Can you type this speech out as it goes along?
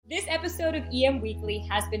This episode of EM Weekly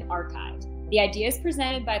has been archived. The ideas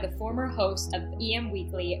presented by the former host of EM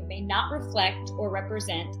Weekly may not reflect or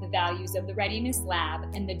represent the values of the Readiness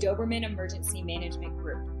Lab and the Doberman Emergency Management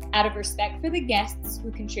Group. Out of respect for the guests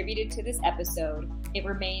who contributed to this episode, it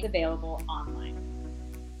remains available online.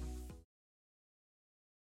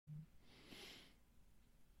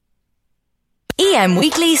 EM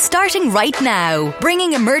Weekly starting right now,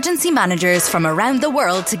 bringing emergency managers from around the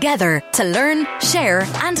world together to learn, share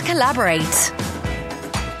and collaborate.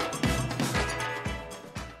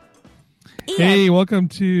 Hey, welcome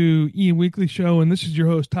to EM Weekly Show, and this is your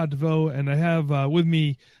host, Todd DeVoe, and I have with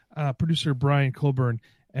me producer Brian Colburn,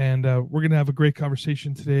 and we're going to have a great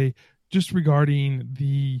conversation today just regarding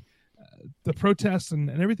the protests and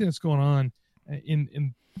everything that's going on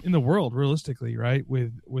in the world, realistically, right,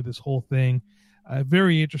 with this whole thing. A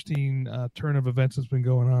very interesting turn of events that's been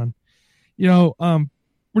going on. You know,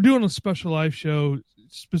 we're doing a special live show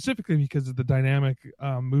specifically because of the dynamic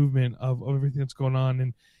movement of everything that's going on.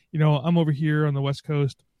 And, you know, I'm over here on the West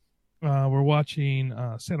Coast. We're watching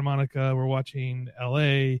Santa Monica. We're watching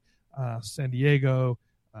L.A., San Diego,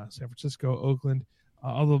 San Francisco, Oakland,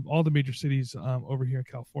 all the major cities over here in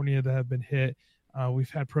California that have been hit. We've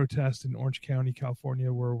had protests in Orange County,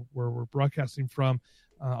 California, where we're broadcasting from,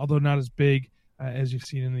 although not as big as you've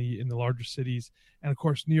seen in the larger cities. And of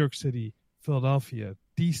course, New York City, Philadelphia,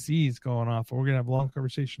 DC is going off. And we're going to have a long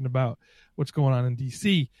conversation about what's going on in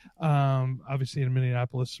DC. Obviously in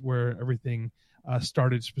Minneapolis, where everything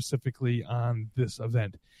started specifically on this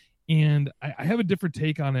event. And I have a different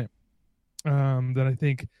take on it that I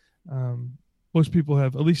think most people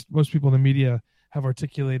have, at least most people in the media have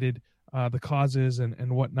articulated the causes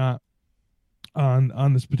and whatnot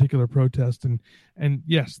on this particular protest. And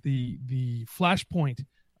yes, the flashpoint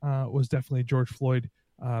was definitely George Floyd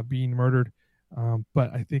being murdered.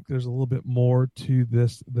 But I think there's a little bit more to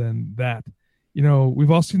this than that. You know,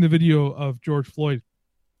 we've all seen the video of George Floyd,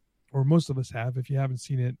 or most of us have. If you haven't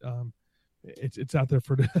seen it, it's out there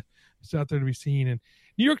it's out there to be seen. And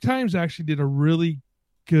New York Times actually did a really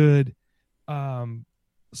good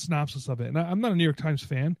synopsis of it. And I'm not a New York Times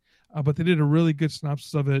fan, but they did a really good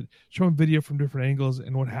synopsis of it, showing video from different angles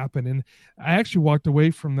and what happened. And I actually walked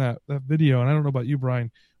away from that video, and I don't know about you, Brian,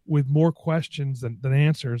 with more questions than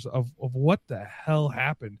answers of what the hell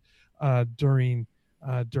happened during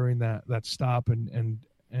that stop and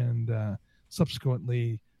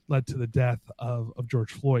subsequently led to the death of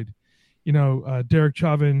George Floyd. You know, Derek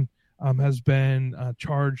Chauvin has been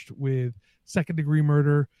charged with second-degree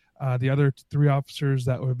murder. The other three officers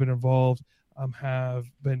that have been involved have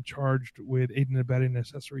been charged with aiding and abetting and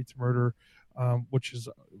accessory to murder, which is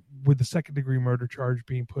with the second-degree murder charge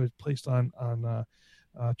being placed on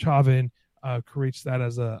Chauvin, creates that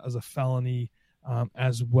as a felony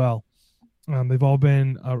as well. They've all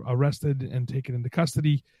been arrested and taken into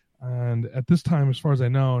custody. And at this time, as far as I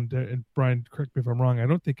know, and Brian, correct me if I'm wrong, I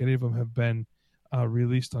don't think any of them have been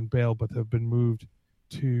released on bail, but have been moved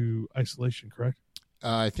to isolation, correct?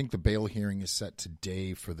 I think the bail hearing is set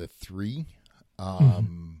today for the three.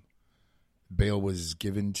 Bail was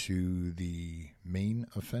given to the main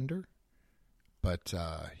offender, but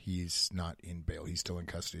he's not in bail. He's still in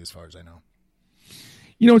custody as far as I know.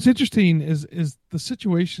 You know, what's interesting is the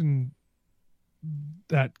situation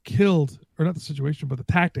that killed, or not the situation, but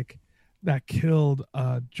the tactic that killed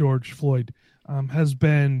George Floyd has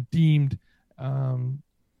been deemed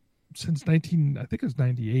since I think it was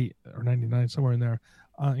 98 or 99, somewhere in there,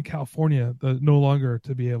 in California, no longer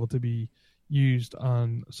to be able to be used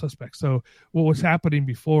on suspects. So what was happening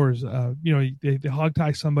before is, you know, they hog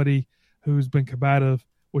tie somebody who's been combative,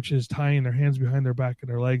 which is tying their hands behind their back and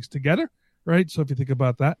their legs together, right? So if you think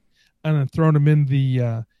about that, and then throwing them in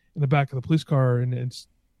the back of the police car, and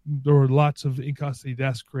there were lots of in custody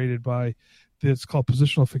deaths created by this called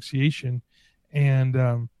positional asphyxiation,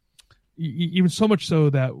 and even so much so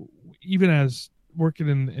that even as working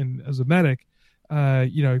in as a medic,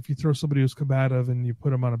 you know, if you throw somebody who's combative and you put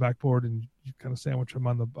them on a backboard and you kind of sandwich them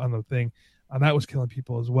on the thing, that was killing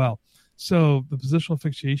people as well. So the positional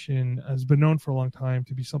asphyxiation has been known for a long time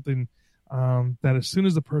to be something that as soon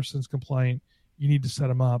as the person's compliant, you need to set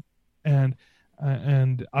them up, and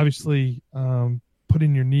obviously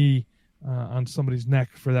putting your knee on somebody's neck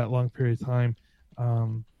for that long period of time,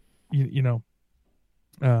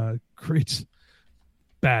 creates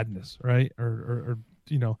badness, right? Or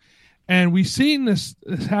you know, and we've seen this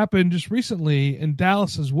happen just recently in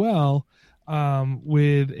Dallas as well,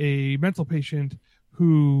 with a mental patient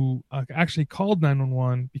who actually called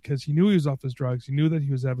 911 because he knew he was off his drugs. He knew that he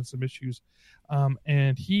was having some issues,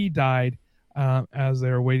 and he died as they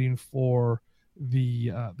were waiting for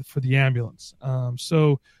the ambulance.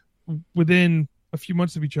 So within a few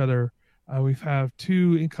months of each other, we've had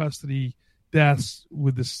 2 in custody deaths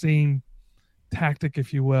with the same tactic,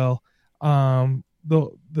 if you will.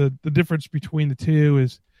 The difference between the two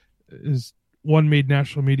is one made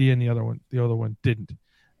national media and the other one didn't.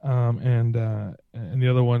 And the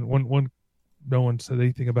other one no one said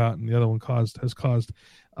anything about, and the other one has caused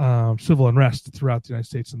civil unrest throughout the United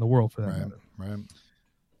States and the world, for that matter. Right.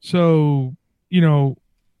 So,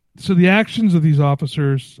 so the actions of these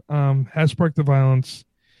officers has sparked the violence,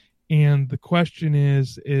 and the question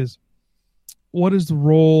is what is the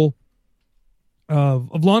role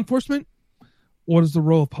of law enforcement? What is the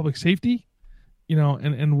role of public safety?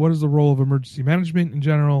 And what is the role of emergency management in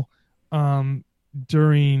general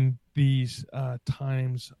during these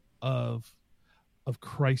times of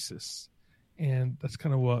crisis? And that's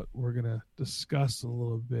kind of what we're going to discuss a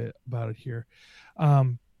little bit about it here.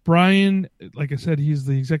 Brian, like I said, he's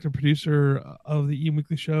the executive producer of the EM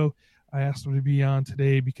Weekly Show. I asked him to be on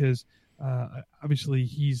today because obviously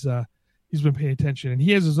he's been paying attention, and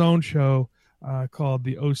he has his own show called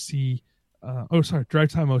the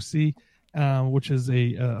Drive Time OC, which is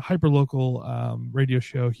a hyper-local radio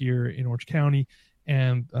show here in Orange County.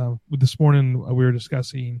 And with this morning, we were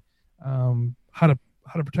discussing how to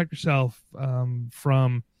protect yourself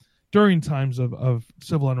from during times of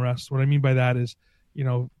civil unrest. What I mean by that is,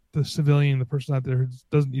 the civilian, the person out there who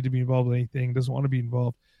doesn't need to be involved in anything, doesn't want to be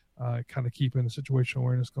involved, kind of keeping the situational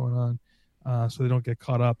awareness going on so they don't get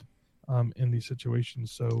caught up in these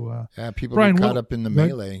situations. So people Brian, get caught up in the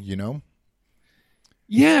melee,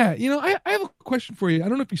 Yeah, I have a question for you. I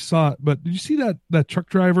don't know if you saw it, but did you see that truck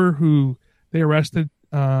driver who they arrested?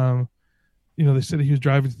 They said he was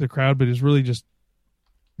driving through the crowd, but it's really just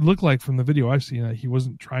looked like from the video I've seen that he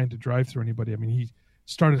wasn't trying to drive through anybody. I mean, he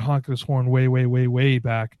started honking his horn way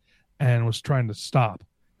back and was trying to stop.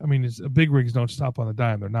 I mean, big rigs don't stop on a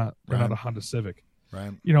dime. They're not a Honda Civic.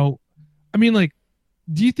 Right. Do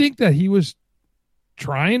you think that he was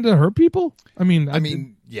trying to hurt people?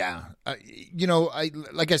 Yeah.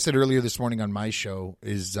 Like I said earlier this morning on my show,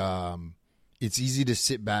 is it's easy to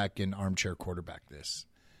sit back and armchair quarterback this.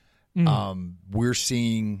 We're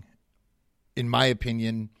seeing, in my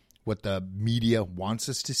opinion, what the media wants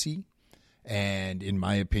us to see. And in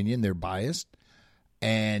my opinion, they're biased.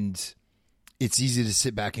 And it's easy to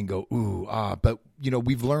sit back and go, ooh, but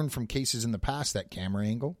we've learned from cases in the past that camera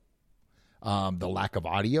angle, the lack of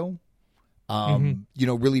audio,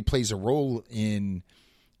 really plays a role in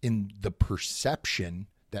the perception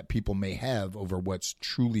that people may have over what's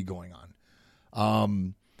truly going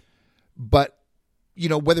on. But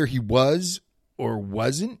whether he was or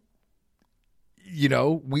wasn't,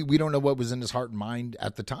 we don't know what was in his heart and mind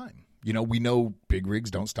at the time. We know big rigs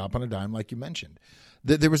don't stop on a dime, like you mentioned.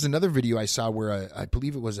 There was another video I saw where I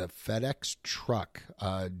believe it was a FedEx truck,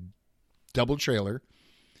 double trailer,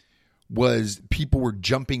 people were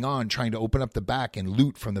jumping on, trying to open up the back and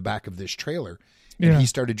loot from the back of this trailer. And he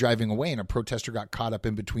started driving away, and a protester got caught up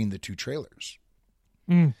in between the 2 trailers.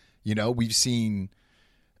 We've seen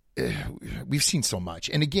so much.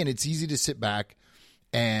 And again, it's easy to sit back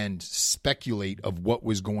and speculate of what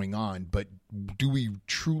was going on, but do we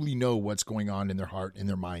truly know what's going on in their heart, in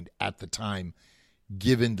their mind at the time,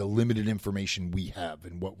 given the limited information we have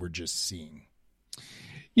and what we're just seeing?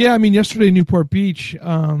 Yeah, yesterday in Newport Beach,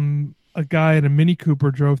 a guy in a Mini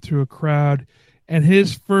Cooper drove through a crowd, and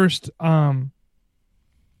his first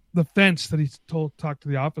defense that he talked to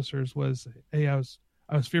the officers was, "Hey, I was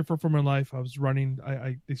fearful for my life. I was running.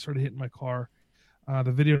 They started hitting my car."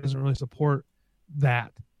 The video doesn't really support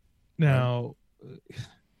that. Now,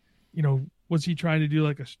 was he trying to do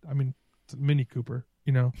it's a Mini Cooper,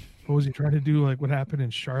 what was he trying to do? Like what happened in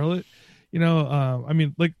Charlotte?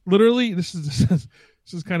 Literally, this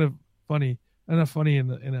is kind of funny. Not funny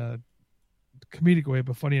in a comedic way,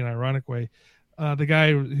 but funny in an ironic way. The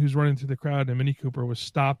guy who's running through the crowd in a Mini Cooper was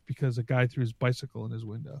stopped because a guy threw his bicycle in his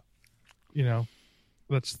window.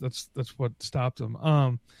 That's what stopped him.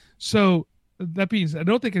 So that being said, I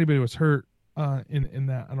don't think anybody was hurt in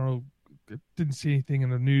that. I don't know. I didn't see anything in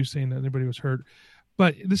the news saying that anybody was hurt,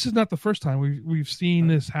 but this is not the first time we've seen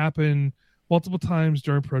this happen multiple times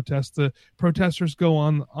during protests. The protesters go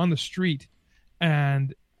on the street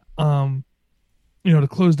and, to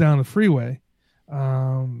close down the freeway.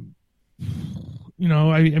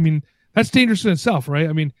 That's dangerous in itself, right?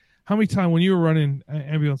 How many times when you were running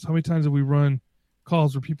ambulance, how many times have we run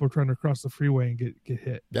calls where people are trying to cross the freeway and get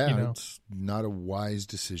hit? Yeah, it's not a wise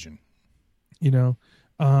decision. So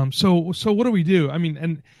what do we do?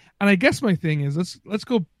 And I guess my thing is let's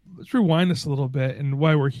rewind this a little bit, and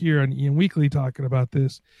why we're here on EM Weekly talking about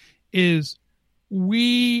this is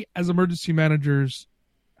we as emergency managers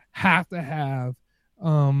have to have,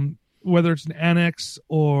 whether it's an annex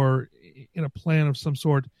or in a plan of some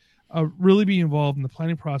sort, really be involved in the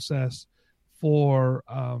planning process for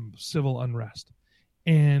civil unrest.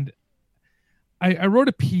 And I wrote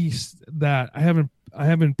a piece that I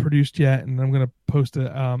haven't produced yet, and I'm going to post it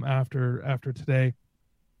after today.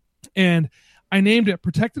 And I named it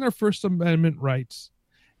 "Protecting Our First Amendment Rights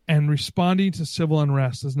and Responding to Civil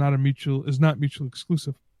Unrest is not mutually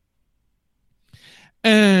exclusive."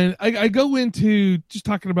 And I go into just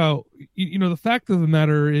talking about, the fact of the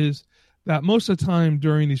matter is that most of the time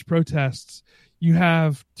during these protests, you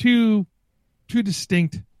have two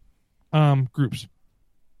distinct groups.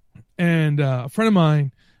 And a friend of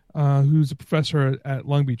mine who's a professor at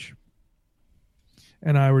Long Beach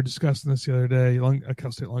and I were discussing this the other day, at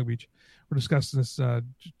Cal State Long Beach. We're discussing this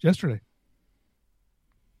yesterday.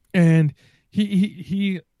 And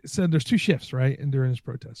he said there's two shifts, right? And during this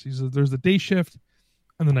protest, he said there's the day shift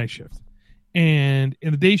and the night shift. And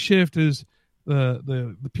in the day shift is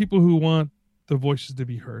the people who want the voices to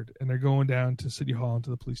be heard, and they're going down to City Hall and to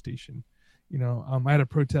the police station. I had a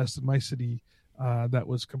protest in my city that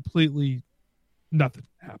was completely nothing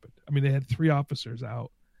happened. I mean, they had 3 officers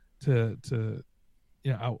out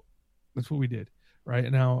out. That's what we did, right?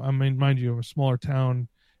 And now, I mean, mind you, I'm a smaller town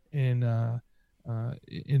in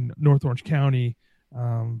North Orange County.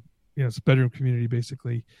 It's a bedroom community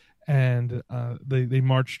basically, and they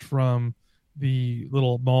marched from the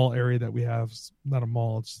little mall area that we have. It's not a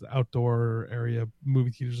mall; it's the outdoor area,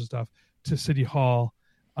 movie theaters and stuff, to City Hall,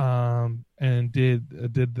 and did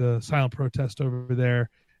the silent protest over there,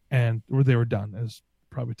 and they were done. It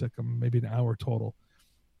probably took them maybe an hour total.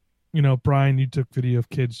 Brian, you took video of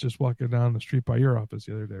kids just walking down the street by your office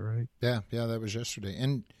the other day, right? Yeah, that was yesterday.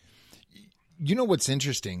 And what's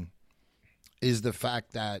interesting is the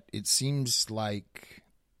fact that it seems like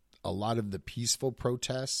a lot of the peaceful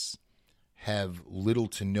protests have little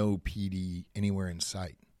to no PD anywhere in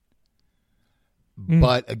sight.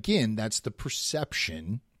 But again, that's the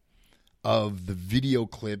perception of the video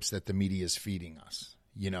clips that the media is feeding us.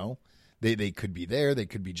 They could be there. They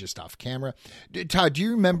could be just off camera. Todd, do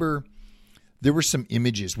you remember there were some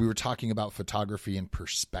images? We were talking about photography and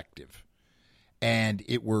perspective. And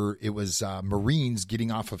it was Marines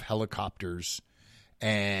getting off of helicopters,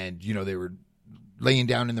 and, they were laying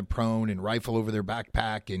down in the prone and rifle over their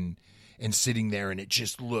backpack and sitting there, and it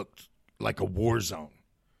just looked like a war zone.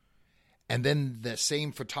 And then the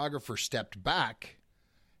same photographer stepped back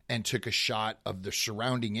and took a shot of the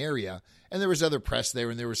surrounding area, and there was other press there,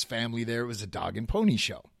 and there was family there. It was a dog and pony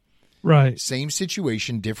show. Right. Same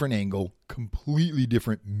situation, different angle, completely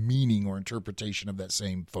different meaning or interpretation of that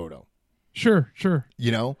same photo. Sure.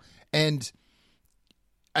 And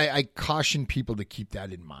I caution people to keep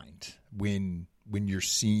that in mind when you're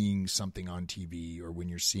seeing something on TV or when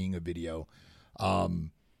you're seeing a video.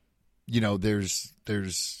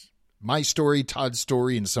 There's my story, Todd's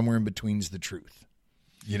story, and somewhere in between is the truth.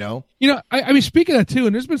 I mean, speaking of that too,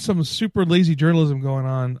 and there's been some super lazy journalism going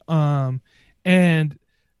on. And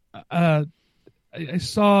I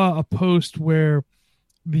saw a post where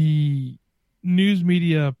the news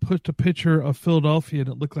media put a picture of Philadelphia, and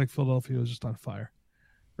it looked like Philadelphia was just on fire,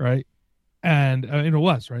 right? And it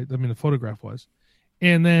was, right? I mean, the photograph was.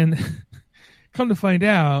 And then come to find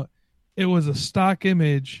out, it was a stock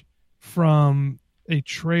image from a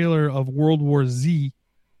trailer of World War Z,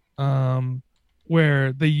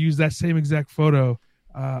 where they used that same exact photo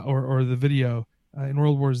or the video in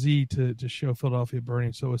World War Z to show Philadelphia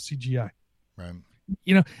burning. So it was CGI, right?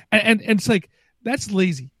 And it's like, that's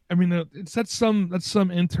lazy. I mean, that's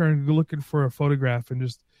some intern looking for a photograph and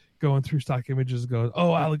just going through stock images and goes, "Oh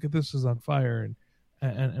wow, look at this, is on fire,"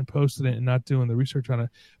 and posting it and not doing the research on it.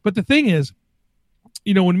 But the thing is,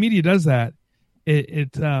 when media does that,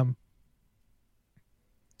 it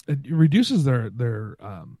reduces their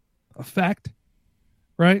effect,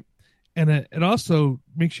 right? And it also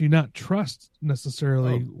makes you not trust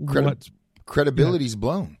necessarily credibility's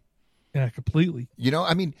blown. Yeah, completely.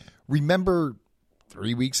 I mean, remember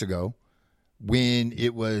 3 weeks ago when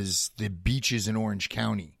it was the beaches in Orange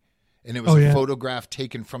County, and it was a photograph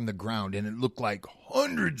taken from the ground, and it looked like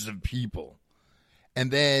hundreds of people.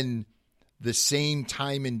 And then the same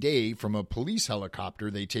time and day from a police helicopter,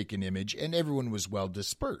 they take an image, and everyone was well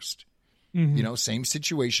dispersed. Mm-hmm. Same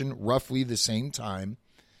situation, roughly the same time.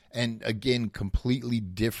 And again, completely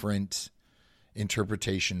different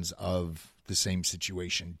interpretations of the same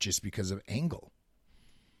situation just because of angle.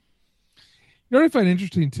 What I find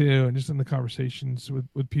interesting too, and just in the conversations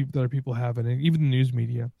with people that people having, and even the news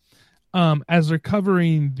media, as they're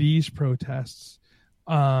covering these protests,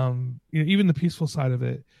 even the peaceful side of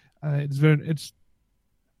it, it's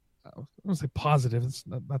don't say positive. It's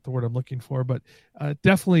not the word I'm looking for, but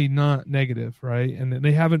definitely not negative, right? And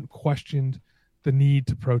they haven't questioned the need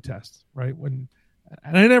to protest, right? And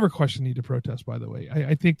I never question the need to protest, by the way.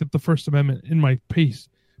 I think that the First Amendment, in my piece,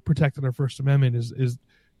 protecting our First Amendment is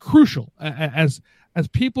crucial. As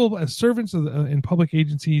people, as servants in public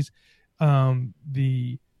agencies,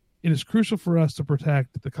 it is crucial for us to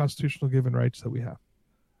protect the constitutional given rights that we have,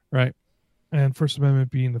 right? And First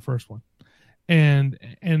Amendment being the first one. And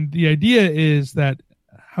the idea is that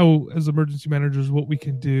how, as emergency managers, what we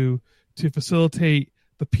can do to facilitate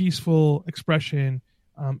the peaceful expression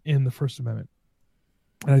in the First Amendment.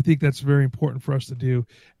 And I think that's very important for us to do,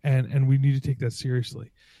 and we need to take that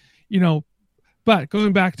seriously. But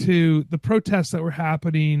going back to the protests that were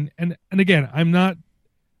happening, and again, I'm not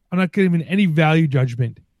giving any value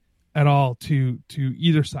judgment at all to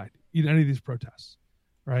either side, any of these protests.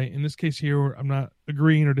 Right. In this case here, I'm not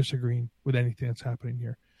agreeing or disagreeing with anything that's happening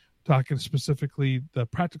here. I'm talking specifically the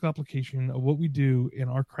practical application of what we do in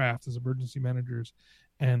our craft as emergency managers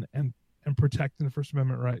and protecting the First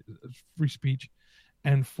Amendment right, free speech,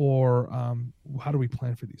 and for how do we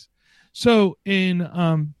plan for these. So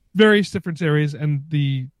in various different areas, and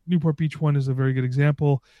the Newport Beach one is a very good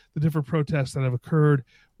example, the different protests that have occurred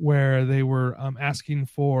where they were asking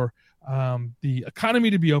for the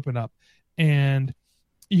economy to be opened up. And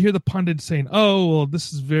you hear the pundits saying, "Oh, well,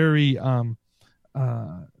 this is very,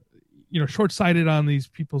 short-sighted on these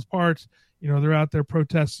people's parts. They're out there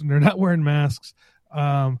protesting. They're not wearing masks.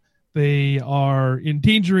 They are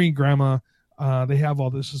endangering grandma. They have all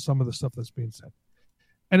this." Is some of the stuff that's being said,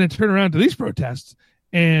 and then turn around to these protests,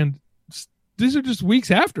 and these are just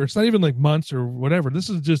weeks after. It's not even like months or whatever. This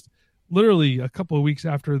is just literally a couple of weeks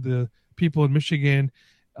after the people in Michigan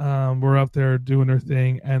were out there doing their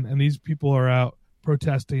thing, and these people are out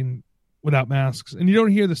protesting without masks, and you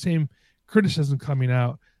don't hear the same criticism coming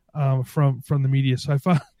out from the media. So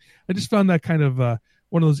I just found that kind of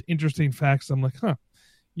one of those interesting facts. I'm like, and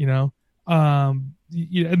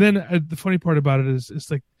then the funny part about it is,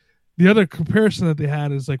 it's like the other comparison that they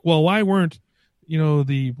had is like, well, why weren't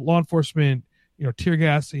the law enforcement tear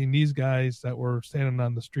gassing these guys that were standing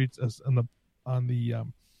on the streets on the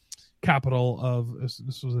capital of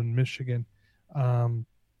this was in Michigan.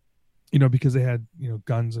 Because they had,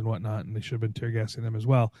 guns and whatnot, and they should have been tear gassing them as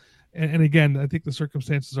well. And again, I think the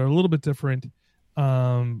circumstances are a little bit different,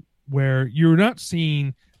 where you're not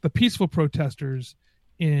seeing the peaceful protesters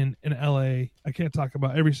in LA. I can't talk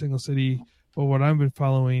about every single city, but what I've been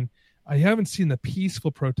following, I haven't seen the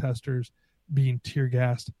peaceful protesters being tear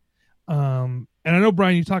gassed. And I know,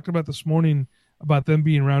 Brian, you talked about this morning about them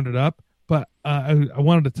being rounded up, but I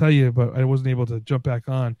wanted to tell you, but I wasn't able to jump back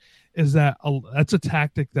on, is that that's a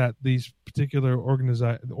tactic that these particular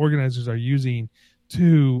organizers are using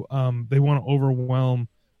to they want to overwhelm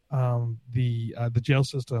the jail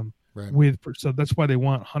system. Right. So that's why they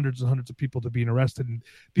want hundreds and hundreds of people to be arrested. And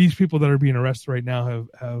these people that are being arrested right now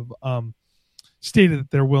have stated that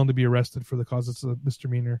they're willing to be arrested for the cause. It's a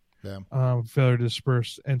misdemeanor, failure to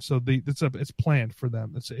disperse, and so it's planned for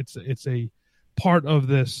them. It's a part of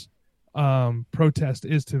this protest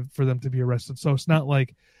is for them to be arrested. So it's not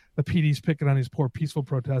like the PD's picking on these poor peaceful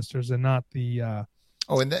protesters and not the.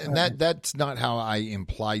 That's not how I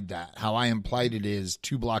implied that. How I implied it is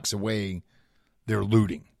 2 blocks away, they're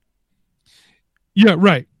looting. Yeah,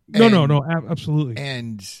 right. No, absolutely.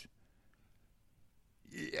 And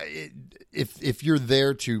if you're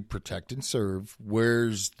there to protect and serve,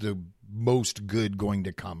 where's the most good going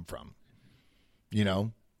to come from?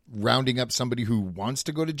 Rounding up somebody who wants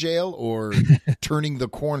to go to jail, or turning the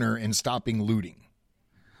corner and stopping looting.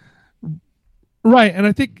 Right. And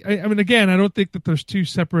I think, again, I don't think that there's two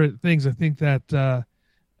separate things. I think that,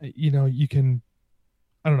 you can,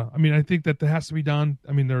 I don't know. I think that has to be done.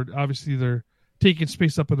 They're taking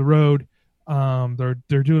space up on the road.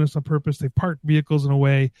 They're doing this on purpose. They park vehicles in a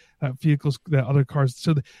way that other cars.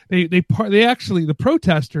 So they actually, the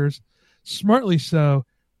protesters, smartly so,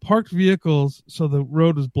 parked vehicles so the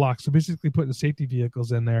road was blocked. So basically putting the safety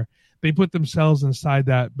vehicles in there. They put themselves inside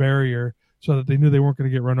that barrier so that they knew they weren't going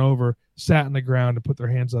to get run over, sat on the ground and put their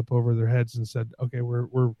hands up over their heads and said, okay,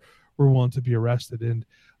 we're willing to be arrested. And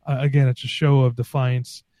again, it's a show of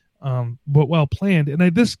defiance, but well planned.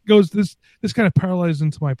 And this kind of parallels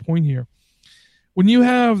into my point here. When you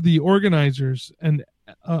have the organizers and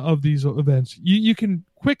of these events, you can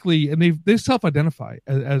quickly, and they self-identify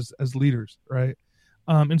as leaders, right?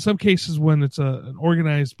 In some cases, when it's an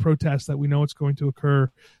organized protest that we know it's going to occur,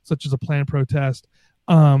 such as a planned protest,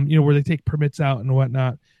 where they take permits out and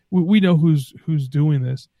whatnot, we know who's doing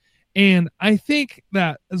this. And I think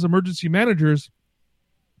that as emergency managers,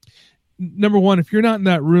 number one, if you're not in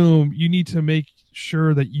that room, you need to make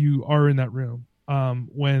sure that you are in that room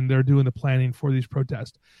when they're doing the planning for these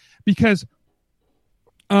protests, because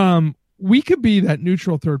we could be that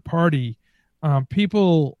neutral third party.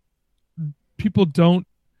 People don't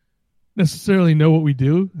necessarily know what we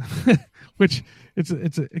do, which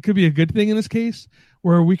it could be a good thing in this case,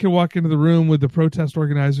 where we could walk into the room with the protest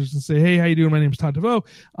organizers and say, "Hey, how you doing? My name is Todd DeVoe.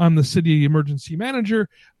 I'm the city emergency manager.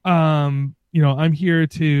 I'm here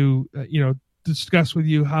to discuss with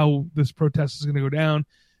you how this protest is going to go down,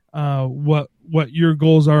 what your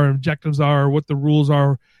goals are and objectives are, what the rules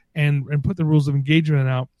are, and put the rules of engagement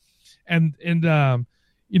out." And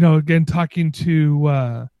again, talking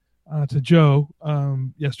to Joe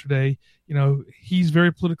yesterday, he's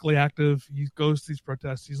very politically active. He goes to these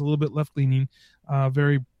protests. He's a little bit left leaning,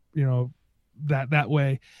 very that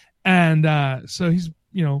way, and so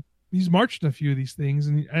he's marched in a few of these things.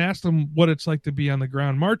 And I asked him what it's like to be on the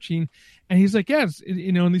ground marching, and he's like, "Yeah,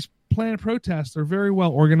 in these planned protests, they're very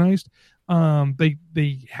well organized. They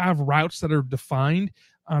have routes that are defined.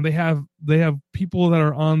 They have people that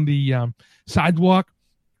are on the sidewalk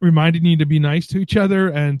reminding you to be nice to each other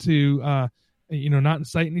and to not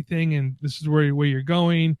incite anything, and this is where you're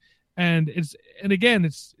going." And it's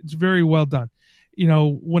very well done.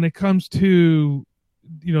 When it comes to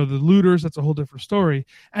the looters, that's a whole different story.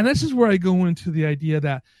 And this is where I go into the idea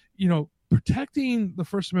that protecting the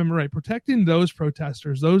First Amendment right, protecting those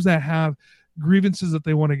protesters, those that have grievances that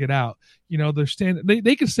they want to get out.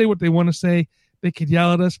 They can say what they want to say. They could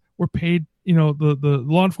yell at us. We're paid. The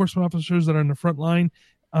law enforcement officers that are in the front line,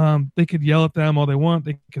 they could yell at them all they want.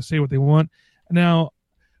 They can say what they want. Now,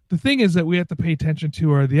 the thing is that we have to pay attention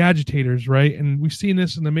to are the agitators, right? And we've seen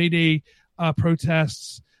this in the May Day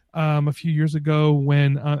protests a few years ago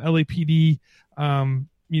when LAPD,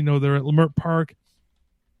 they're at Leimert Park.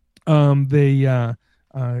 They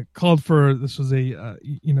called for, this was the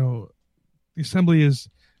assembly is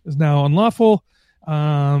now unlawful.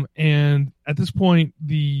 And at this point,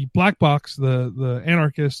 the black box, the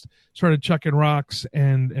anarchists, started chucking rocks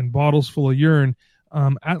and bottles full of urine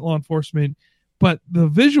at law enforcement. But the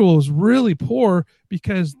visual is really poor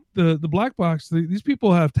because the black box, these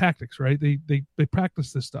people have tactics, right? They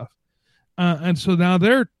practice this stuff. And so now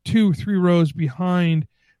they're 2-3 rows behind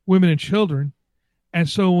women and children. And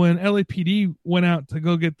so when LAPD went out to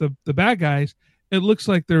go get the bad guys, it looks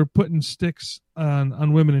like they're putting sticks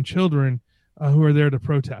on women and children who are there to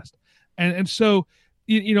protest. And so,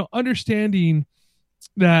 understanding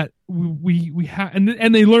that we have,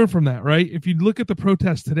 and they learn from that, right? If you look at the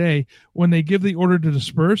protests today, when they give the order to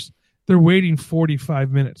disperse, they're waiting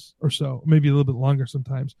 45 minutes or so, maybe a little bit longer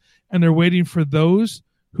sometimes. And they're waiting for those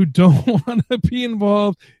who don't want to be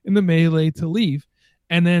involved in the melee to leave.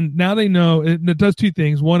 And then now they know it does two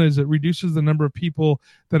things. One is it reduces the number of people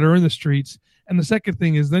that are in the streets. And the second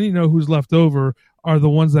thing is then who's left over are the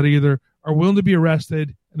ones that either are willing to be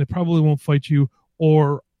arrested and they probably won't fight you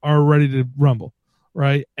or are ready to rumble,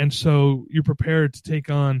 right? And so you're prepared to take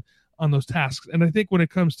on those tasks. And I think when it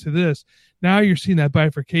comes to this, now you're seeing that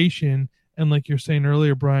bifurcation, and like you're saying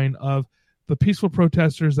earlier, Brian, of the peaceful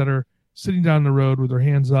protesters that are sitting down the road with their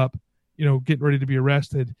hands up, getting ready to be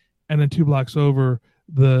arrested, and then 2 blocks over,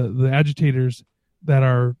 the agitators that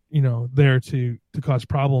are, there to cause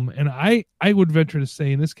problem. And I would venture to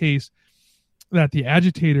say in this case that the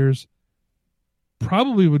agitators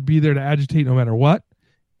probably would be there to agitate no matter what,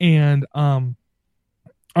 and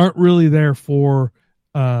aren't really there for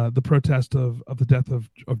the protest of the death of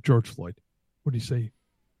George Floyd. What do you say?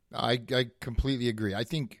 I completely agree. I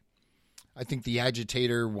think the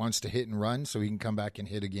agitator wants to hit and run so he can come back and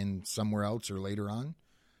hit again somewhere else or later on.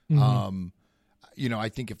 Mm-hmm. I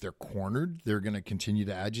think if they're cornered, they're going to continue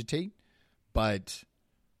to agitate. But,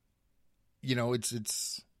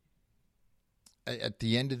 it's at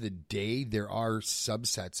the end of the day, there are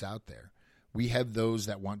subsets out there. We have those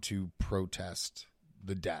that want to protest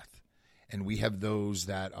the death, and we have those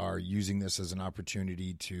that are using this as an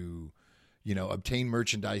opportunity to, obtain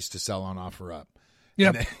merchandise to sell on OfferUp.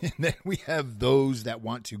 Yep. And then we have those that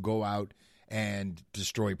want to go out and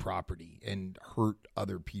destroy property and hurt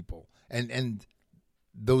other people, and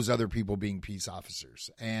those other people being peace officers.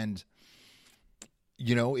 And,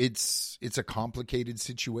 it's a complicated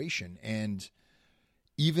situation. And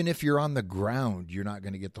even if you're on the ground, you're not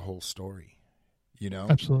going to get the whole story,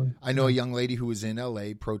 Absolutely. I know a young lady who was in LA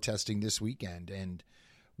protesting this weekend, and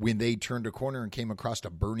when they turned a corner and came across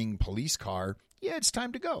a burning police car, yeah, it's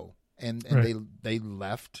time to go. And right. they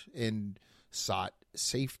left and sought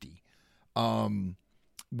safety,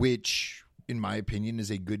 which in my opinion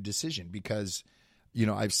is a good decision because,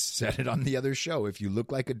 I've said it on the other show. If you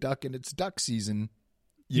look like a duck and it's duck season,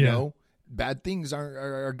 you know, bad things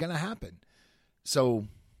are going to happen. So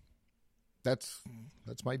that's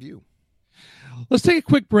my view. Let's take a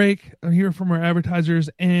quick break and hear from our advertisers.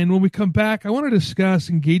 And when we come back, I want to discuss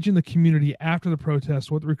engaging the community after the protest,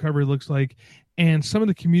 what the recovery looks like, and some of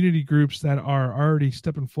the community groups that are already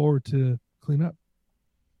stepping forward to clean up.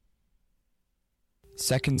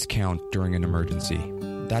 Seconds count during an emergency.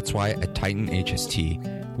 That's why at Titan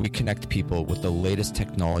HST, we connect people with the latest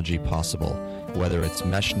technology possible, whether it's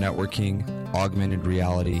mesh networking, augmented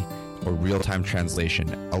reality, or real-time translation,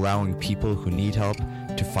 allowing people who need help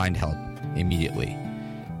to find help immediately.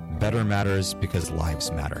 Better matters because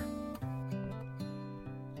lives matter.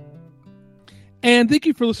 And thank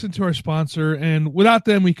you for listening to our sponsor. And without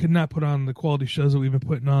them, we could not put on the quality shows that we've been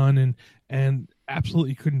putting on, and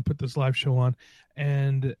absolutely couldn't put this live show on.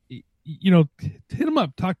 And, you know, hit them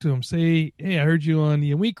up, talk to them, say, hey, I heard you on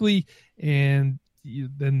EM Weekly, and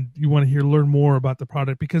then you want to learn more about the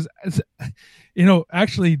product, because, you know,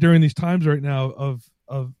 actually during these times right now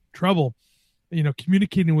of trouble, you know,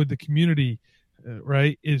 communicating with the community,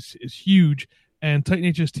 right, is huge. And Titan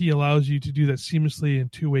HST allows you to do that seamlessly in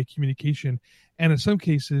two-way communication. And in some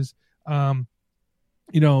cases, you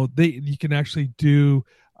know, you can actually do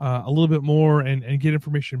a little bit more and get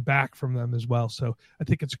information back from them as well. So I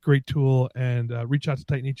think it's a great tool, and reach out to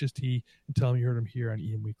Titan HST and tell them you heard them here on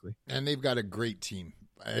EM Weekly. And they've got a great team.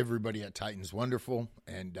 Everybody at Titan's wonderful,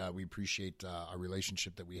 and we appreciate our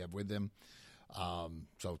relationship that we have with them.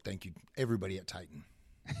 So thank you, everybody at Titan.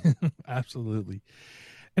 Absolutely.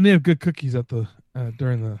 And they have good cookies at the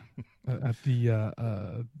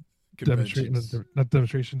demonstration, not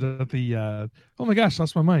demonstrations, at the oh my gosh,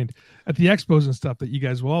 lost my mind, at the expos and stuff that you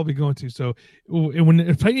guys will all be going to. So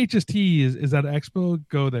if Titan HST is at an expo,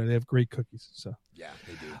 go there. They have great cookies. So yeah,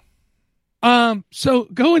 they do. So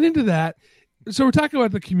going into that, so we're talking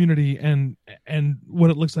about the community and what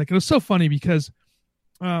it looks like. And it's so funny because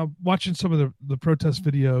watching some of the protest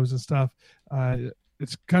videos and stuff,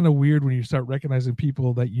 it's kind of weird when you start recognizing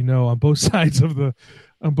people that you know on both sides of the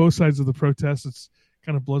protest. It's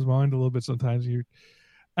kind of blows my mind a little bit sometimes.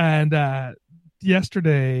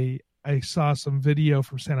 Yesterday I saw some video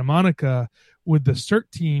from Santa Monica with the CERT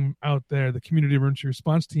team out there, the Community Emergency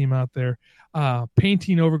Response team out there,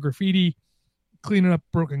 painting over graffiti, cleaning up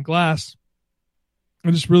broken glass,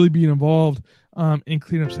 and just really being involved in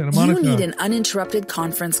cleaning up Santa Monica. You need an uninterrupted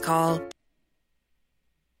conference call.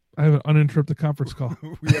 I have an uninterrupted conference call.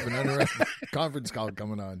 We have an uninterrupted conference call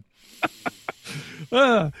coming on.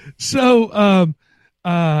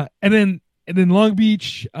 And then Long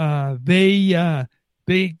Beach, the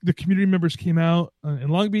community members came out in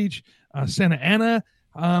Long Beach. Santa Ana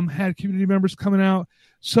had community members coming out.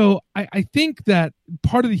 So I think that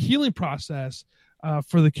part of the healing process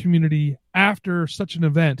for the community after such an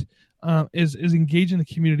event is engaging the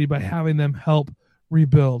community by having them help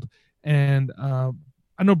rebuild. And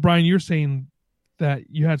I know, Brian, you're saying that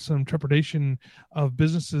you had some trepidation of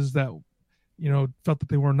businesses that, you know, felt that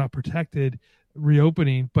they were not protected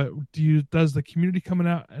reopening, but does the community coming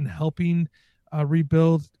out and helping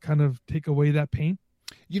rebuild kind of take away that pain?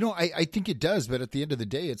 You know, I think it does, but at the end of the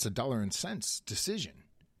day, it's a dollar and cents decision.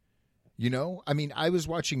 You know, I mean, I was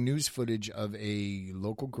watching news footage of a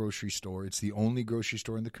local grocery store. It's the only grocery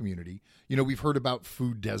store in the community. You know, we've heard about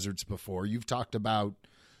food deserts before. You've talked about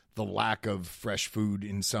the lack of fresh food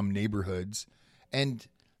in some neighborhoods. And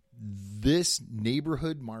this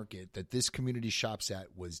neighborhood market that this community shops at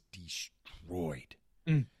was destroyed.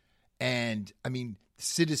 And I mean,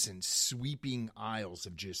 citizens sweeping aisles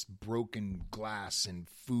of just broken glass and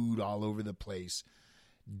food all over the place,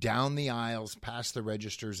 down the aisles, past the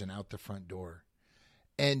registers, and out the front door.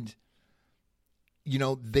 And, you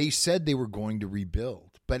know, they said they were going to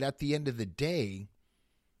rebuild. But at the end of the day,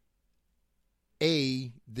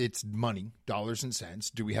 it's money, dollars and cents.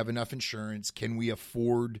 Do we have enough insurance? Can we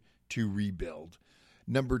afford to rebuild?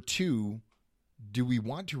 Number two, do we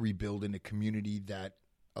want to rebuild in a community that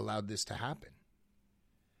allowed this to happen?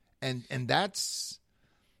 And that's,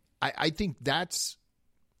 I think that's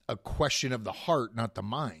a question of the heart, not the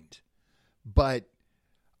mind. But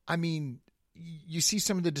I mean, you see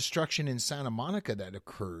some of the destruction in Santa Monica that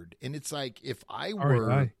occurred. And it's like, if I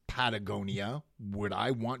were Patagonia, would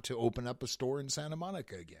I want to open up a store in Santa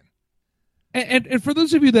Monica again? And for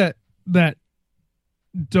those of you that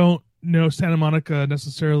don't know Santa Monica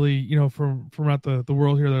necessarily, you know, from out the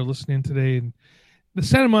world here that are listening today, and the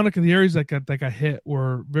Santa Monica, the areas that got hit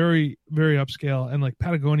were very, very upscale, and like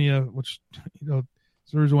Patagonia, which, you know,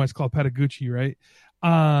 is the reason why it's called Patagucci, right?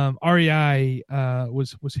 REI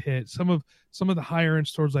was hit. Some of the higher end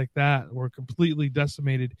stores like that were completely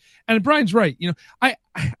decimated. And Brian's right. You know, I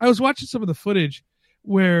was watching some of the footage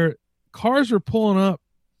where cars were pulling up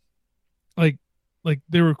like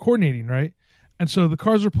they were coordinating, right? And so the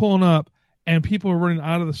cars were pulling up and people were running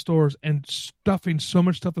out of the stores and stuffing so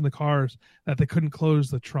much stuff in the cars that they couldn't close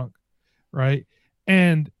the trunk, right?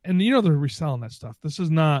 And they're reselling that stuff. This is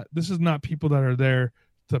not people that are there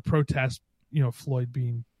to protest, Floyd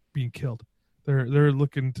being killed. They're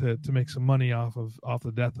looking to make some money off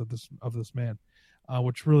the death of this man,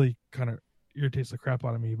 which really kind of irritates the crap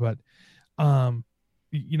out of me. But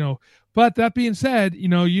but that being said,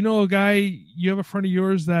 a guy, you have a friend of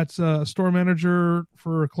yours that's a store manager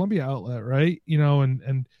for a Columbia outlet, right?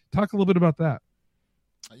 And talk a little bit about that.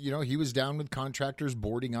 He was down with contractors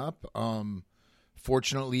boarding up.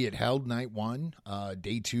 Fortunately, it held night one.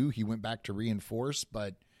 Day two, he went back to reinforce,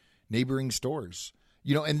 but neighboring stores,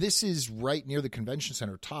 and this is right near the convention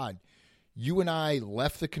center. Todd, you and I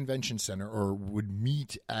left the convention center or would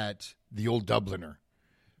meet at the Old Dubliner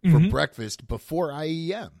for breakfast before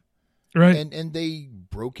IEM. Right. And they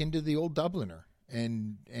broke into the Old Dubliner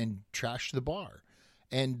and trashed the bar.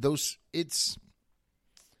 And it's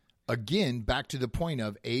again, back to the point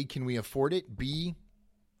of A, can we afford it? B,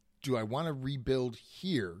 do I want to rebuild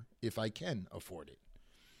here if I can afford it?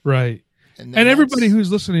 Right. And everybody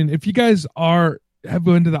who's listening, if you guys have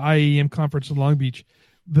been to the IEM conference in Long Beach,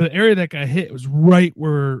 the area that got hit was right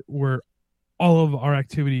where all of our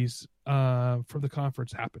activities for the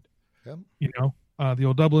conference happened. Yep. The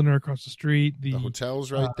Old Dubliner across the street, the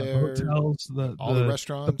hotels right there, the hotels, the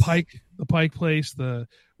restaurants, the Pike place,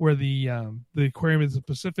 where the aquarium is, the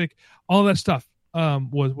Pacific, all that stuff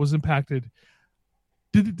was impacted.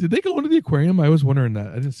 Did they go into the aquarium? I was wondering that.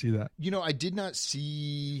 I didn't see that. I did not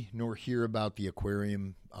see nor hear about the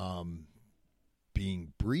aquarium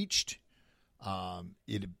being breached.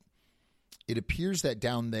 It appears that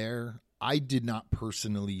down there, I did not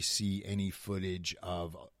personally see any footage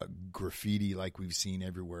of graffiti like we've seen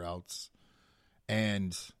everywhere else.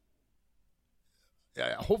 And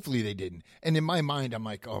hopefully they didn't. And in my mind, I'm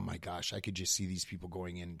like, oh my gosh, I could just see these people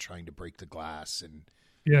going in and trying to break the glass. And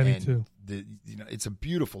yeah, me too. It's a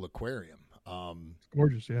beautiful aquarium. It's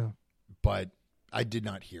gorgeous, yeah. But I did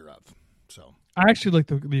not hear of. So I actually like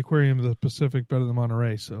the aquarium of the Pacific better than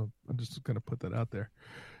Monterey, so I'm just going to put that out there.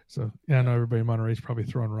 So yeah, I know everybody in Monterey is probably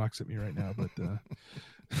throwing rocks at me right now, but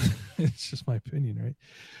it's just my opinion, right?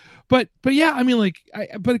 But yeah, I mean,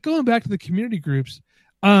 but going back to the community groups,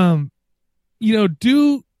 there's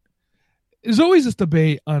always this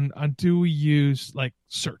debate on do we use like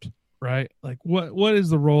CERT, right? Like what is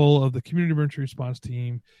the role of the community emergency response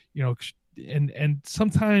team? And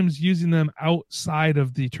sometimes using them outside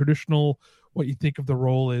of the traditional what you think of the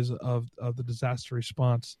role is of the disaster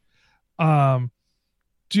response. Do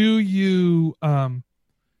you, CERT?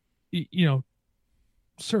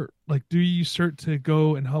 Like, do you use CERT to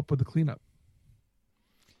go and help with the cleanup?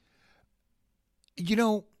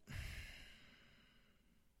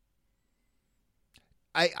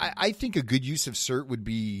 I think a good use of CERT would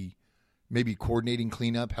be maybe coordinating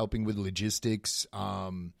cleanup, helping with logistics,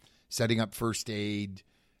 setting up first aid,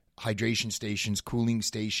 hydration stations, cooling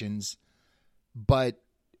stations. But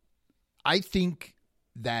I think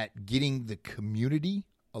that getting the community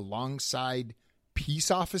alongside peace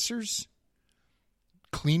officers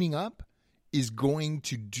cleaning up is going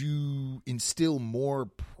to instill more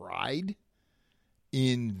pride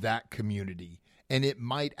in that community. And it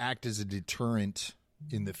might act as a deterrent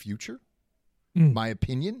in the future, my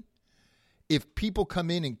opinion. If people come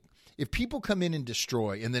in and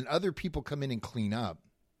destroy, and then other people come in and clean up,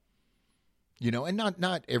 and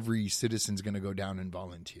not every citizen's going to go down and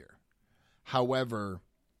volunteer. However,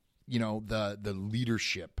 the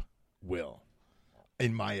leadership will,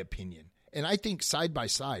 in my opinion. And I think side by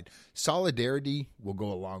side, solidarity will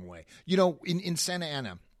go a long way. In Santa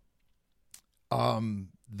Ana,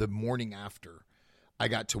 the morning after, I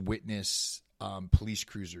got to witness police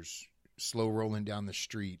cruisers slow rolling down the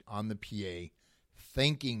street on the PA,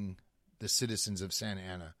 thanking the citizens of Santa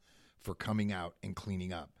Ana for coming out and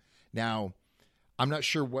cleaning up. Now, I'm not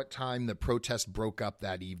sure what time the protest broke up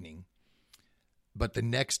that evening, but the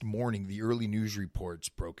next morning, the early news reports,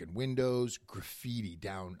 broken windows, graffiti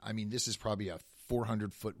down. I mean, this is probably a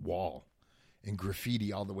 400-foot wall and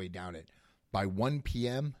graffiti all the way down it. By 1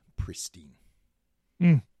 p.m., pristine.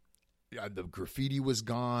 The graffiti was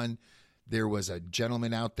gone. There was a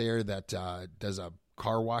gentleman out there that does a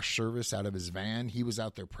car wash service out of his van. He was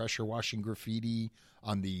out there pressure washing graffiti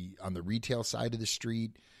on the retail side of the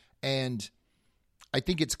street. And I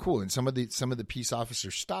think it's cool. And some of the peace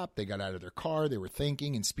officers stopped. They got out of their car. They were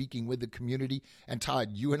thinking and speaking with the community. And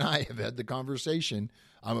Todd, you and I have had the conversation.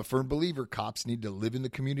 I'm a firm believer cops need to live in the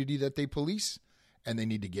community that they police, and they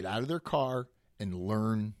need to get out of their car and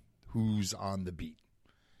learn who's on the beat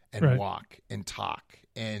and Right. walk and talk.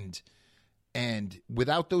 And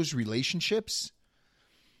without those relationships,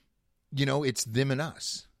 it's them and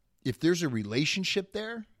us. If there's a relationship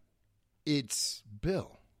there, it's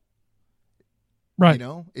Bill. Right.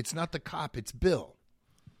 It's not the cop, it's Bill.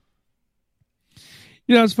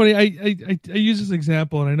 It's funny. I use this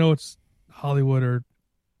example, and I know it's Hollywood or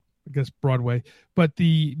I guess Broadway, but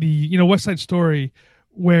the West Side Story,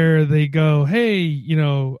 where they go, hey,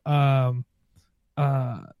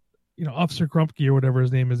 Officer Grumpke or whatever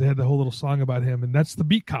his name is. They had the whole little song about him, and that's the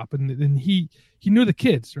beat cop, and he knew the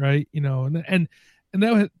kids, right? And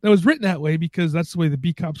that was written that way because that's the way the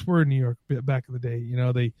beat cops were in New York back in the day.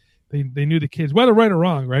 They knew the kids, whether right or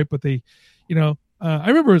wrong, right? But they, I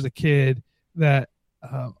remember as a kid that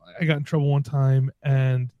I got in trouble one time,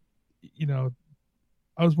 and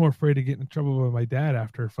I was more afraid of getting in trouble with my dad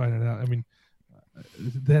after finding out. I mean,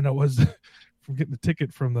 then I was from getting the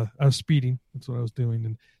ticket I was speeding. That's what I was doing.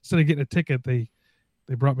 And instead of getting a ticket, they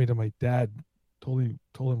brought me to my dad, told him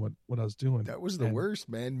what I was doing. That was the worst,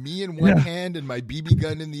 man. Me in one hand and my BB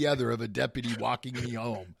gun in the other of a deputy walking me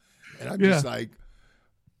home. And I'm just like,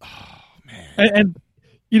 oh man.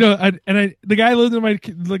 The guy lived in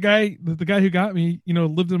the guy who got me,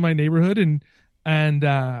 lived in my neighborhood, and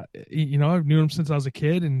I've known him since I was a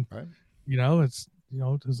kid, and right. It's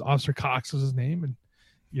his Officer Cox was his name, and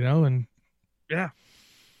I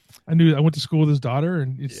went to school with his daughter,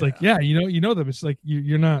 and it's like them. It's like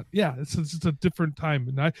you're not. Yeah, it's a different time,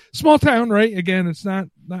 and small town, right? Again, it's not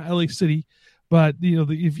LA City, but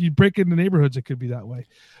if you break into neighborhoods, it could be that way.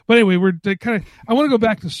 But anyway, I want to go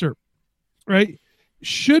back to CERT, right?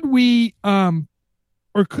 Should we I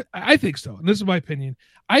think so, and this is my opinion.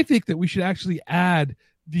 I think that we should actually add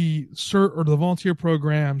the CERT or the volunteer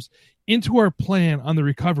programs into our plan on the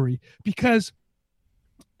recovery, because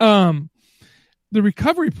the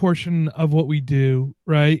recovery portion of what we do,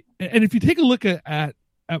 right? And if you take a look at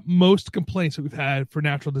most complaints that we've had for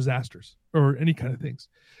natural disasters or any kind of things,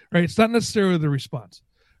 right? It's not necessarily the response,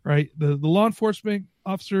 right? The law enforcement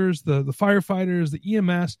officers, the firefighters, the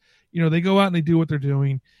EMS, they go out and they do what they're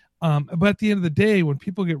doing. But at the end of the day, when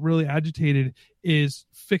people get really agitated, is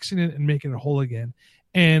fixing it and making it whole again.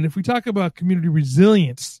 And if we talk about community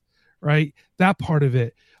resilience, right, that part of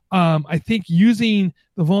it, I think using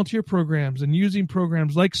the volunteer programs and using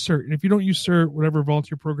programs like CERT, and if you don't use CERT, whatever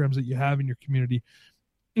volunteer programs that you have in your community,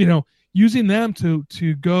 using them to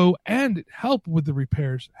go and help with the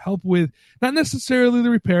repairs, help with not necessarily the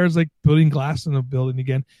repairs like building glass in the building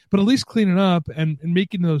again, but at least cleaning up and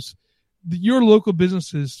making your local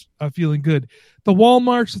businesses feeling good. The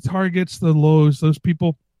Walmarts, the Targets, the Lowe's, those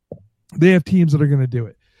people, they have teams that are going to do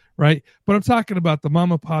it, right? But I'm talking about the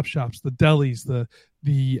mom and pop shops, the delis, the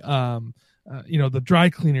dry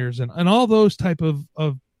cleaners, and all those type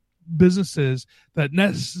of businesses that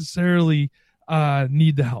necessarily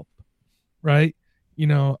need the help, right?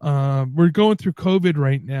 We're going through COVID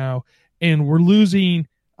right now, and we're losing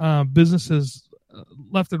businesses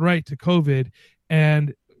left and right to COVID,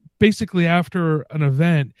 and basically after an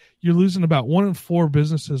event, you're losing about 1 in 4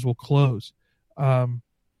 businesses will close,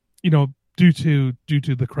 due to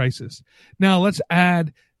the crisis. Now let's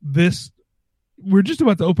add this. We're just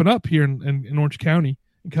about to open up here in Orange County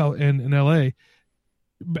in LA.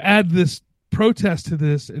 Add this protest to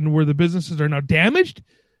this, and where the businesses are now damaged.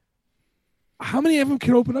 How many of them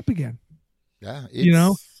can open up again? Yeah,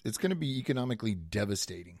 it's going to be economically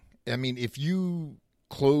devastating. I mean, if you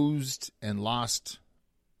closed and lost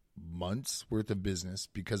months worth of business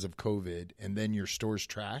because of COVID, and then your store's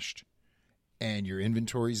trashed and your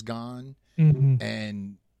inventory's gone,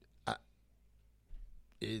 and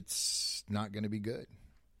it's not going to be good.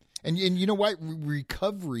 And you know what?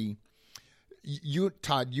 Recovery.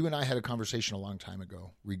 Todd, you and I had a conversation a long time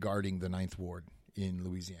ago regarding the 9th Ward in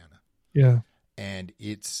Louisiana. Yeah. And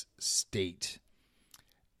its state.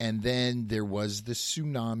 And then there was the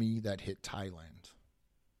tsunami that hit Thailand.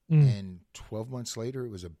 And 12 months later, it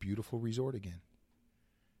was a beautiful resort again.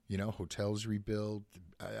 Hotels rebuilt.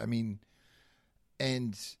 I mean,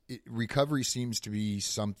 and recovery seems to be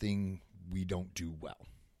something we don't do well.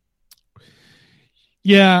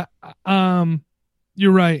 Yeah,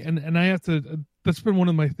 you're right. And I have to, that's been one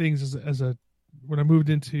of my things when I moved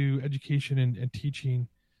into education and teaching,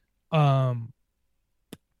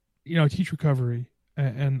 teach recovery.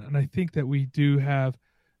 And I think that we do have,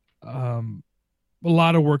 a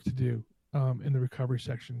lot of work to do in the recovery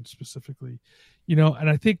section specifically, and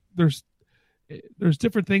I think there's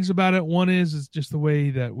different things about it. One is just the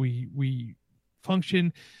way that we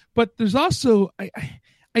function, but there's also,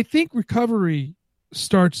 I think recovery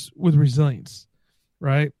starts with resilience,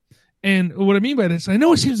 right? And what I mean by this, I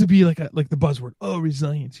know it seems to be like the buzzword,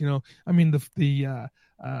 resilience. I mean the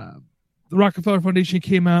Rockefeller Foundation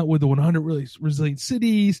came out with the 100 really resilient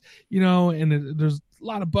cities, and there's a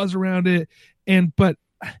lot of buzz around it. But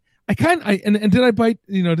and did I bite?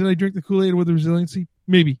 Did I drink the Kool-Aid with the resiliency?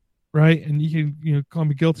 Maybe, right? And you can call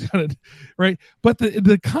me guilty on it, right? But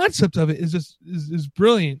the concept of it is just is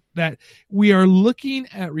brilliant. That we are looking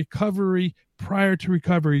at recovery prior to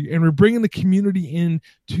recovery, and we're bringing the community in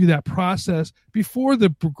to that process before the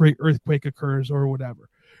great earthquake occurs or whatever,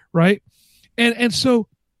 right? And so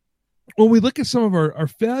when we look at some of our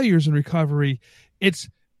failures in recovery, it's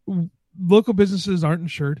local businesses aren't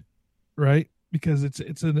insured, right? Because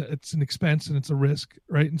it's an expense and it's a risk,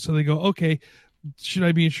 right? And so they go, okay, should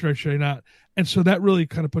I be insured or should I not? And so that really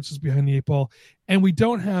kind of puts us behind the eight ball. And we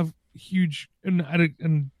don't have huge, and I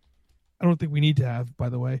don't think we need to have, by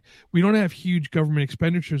the way, we don't have huge government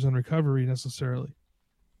expenditures on recovery necessarily.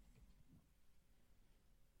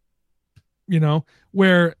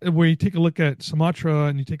 Where you take a look at Sumatra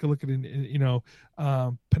and you take a look at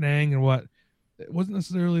Penang and what, it wasn't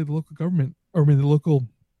necessarily the local government, or the local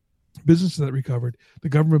businesses that recovered. The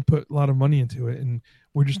government put a lot of money into it, and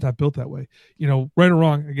we're just not built that way. Right or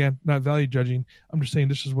wrong, again, not value judging. I'm just saying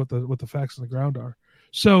this is what the facts on the ground are.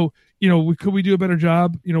 So, could we do a better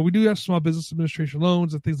job? We do have small business administration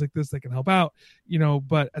loans and things like this that can help out,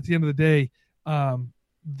 but at the end of the day,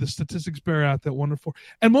 the statistics bear out that 1 in 4,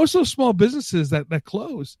 and most of those small businesses that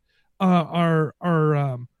close are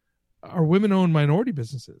women-owned minority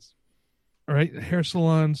businesses. All right, hair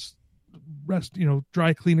salons,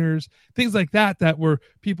 dry cleaners, things like that where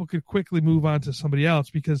people could quickly move on to somebody else,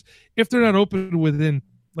 because if they're not open within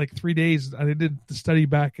like 3 days, I did the study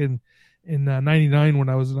back in 99 when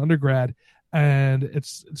I was an undergrad, and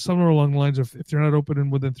it's somewhere along the lines of if they're not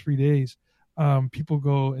open within 3 days, people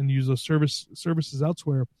go and use those services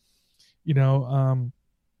elsewhere. I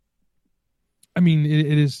mean,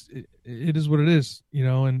 it is what it is,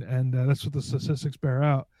 and that's what the statistics bear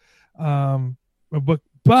out.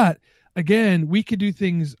 But again, we could do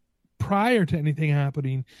things prior to anything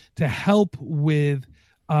happening to help with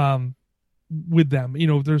them.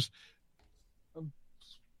 There's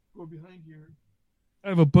go behind here. I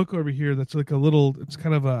have a book over here that's like it's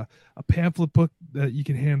kind of a pamphlet book that you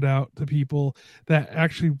can hand out to people that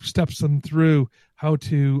actually steps them through how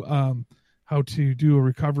to do a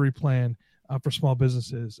recovery plan for small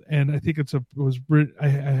businesses. And I think I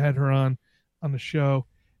had her on the show,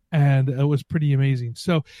 and it was pretty amazing.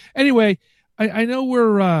 So anyway, I know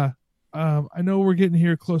we're getting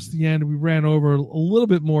here close to the end. We ran over a little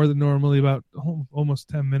bit more than normally, about almost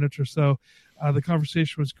 10 minutes or so. The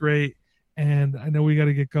conversation was great, and I know we got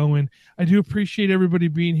to get going. I do appreciate everybody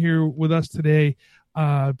being here with us today.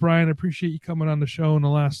 Brian, I appreciate you coming on the show in the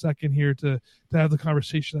last second here to have the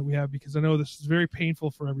conversation that we have, because I know this is very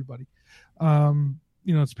painful for everybody.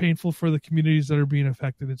 It's painful for the communities that are being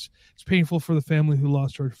affected. It's painful for the family who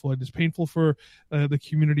lost George Floyd. It's painful for the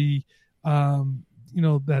community,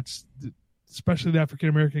 that's especially the African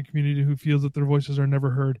American community who feels that their voices are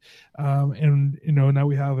never heard. And now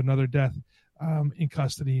we have another death in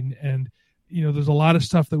custody, and there's a lot of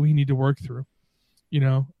stuff that we need to work through.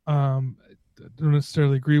 I don't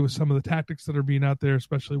necessarily agree with some of the tactics that are being out there,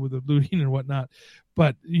 especially with the looting and whatnot.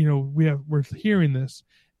 But we're hearing this,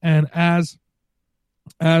 and as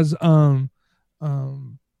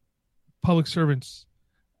public servants,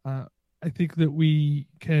 I think that we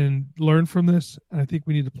can learn from this, and I think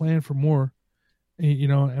we need to plan for more.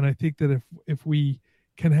 And I think that if we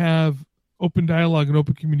can have open dialogue and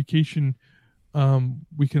open communication,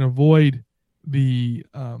 we can avoid the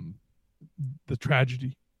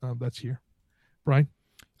tragedy that's here. Brian?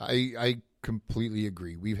 I completely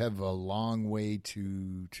agree. We have a long way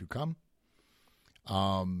to come.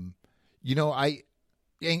 And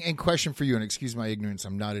question for you, and excuse my ignorance,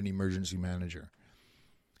 I'm not an emergency manager.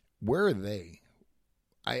 Where are they?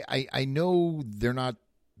 I know they're not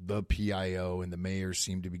the PIO, and the mayor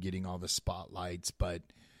seem to be getting all the spotlights, but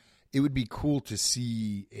it would be cool to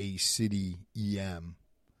see a city EM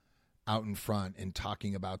out in front and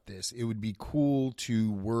talking about this. It would be cool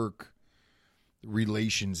to work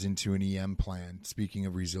relations into an EM plan. Speaking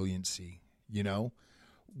of resiliency, you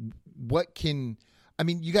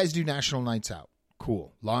guys do national nights out.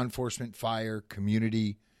 Cool. Law enforcement, fire,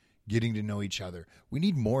 community, getting to know each other. We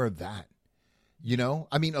need more of that. A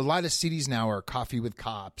lot of cities now are coffee with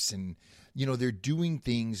cops, and, they're doing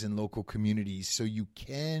things in local communities so you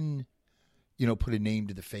can, put a name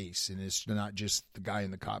to the face, and it's not just the guy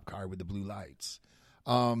in the cop car with the blue lights.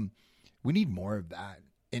 We need more of that.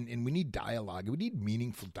 And we need dialogue. We need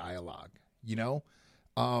meaningful dialogue,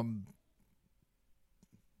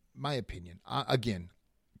 my opinion. Again,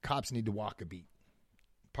 cops need to walk a beat.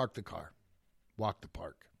 Park the car. Walk the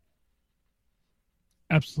park.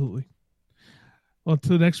 Absolutely. Well,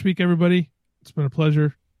 until next week, everybody, it's been a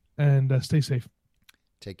pleasure, and stay safe.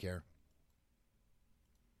 Take care.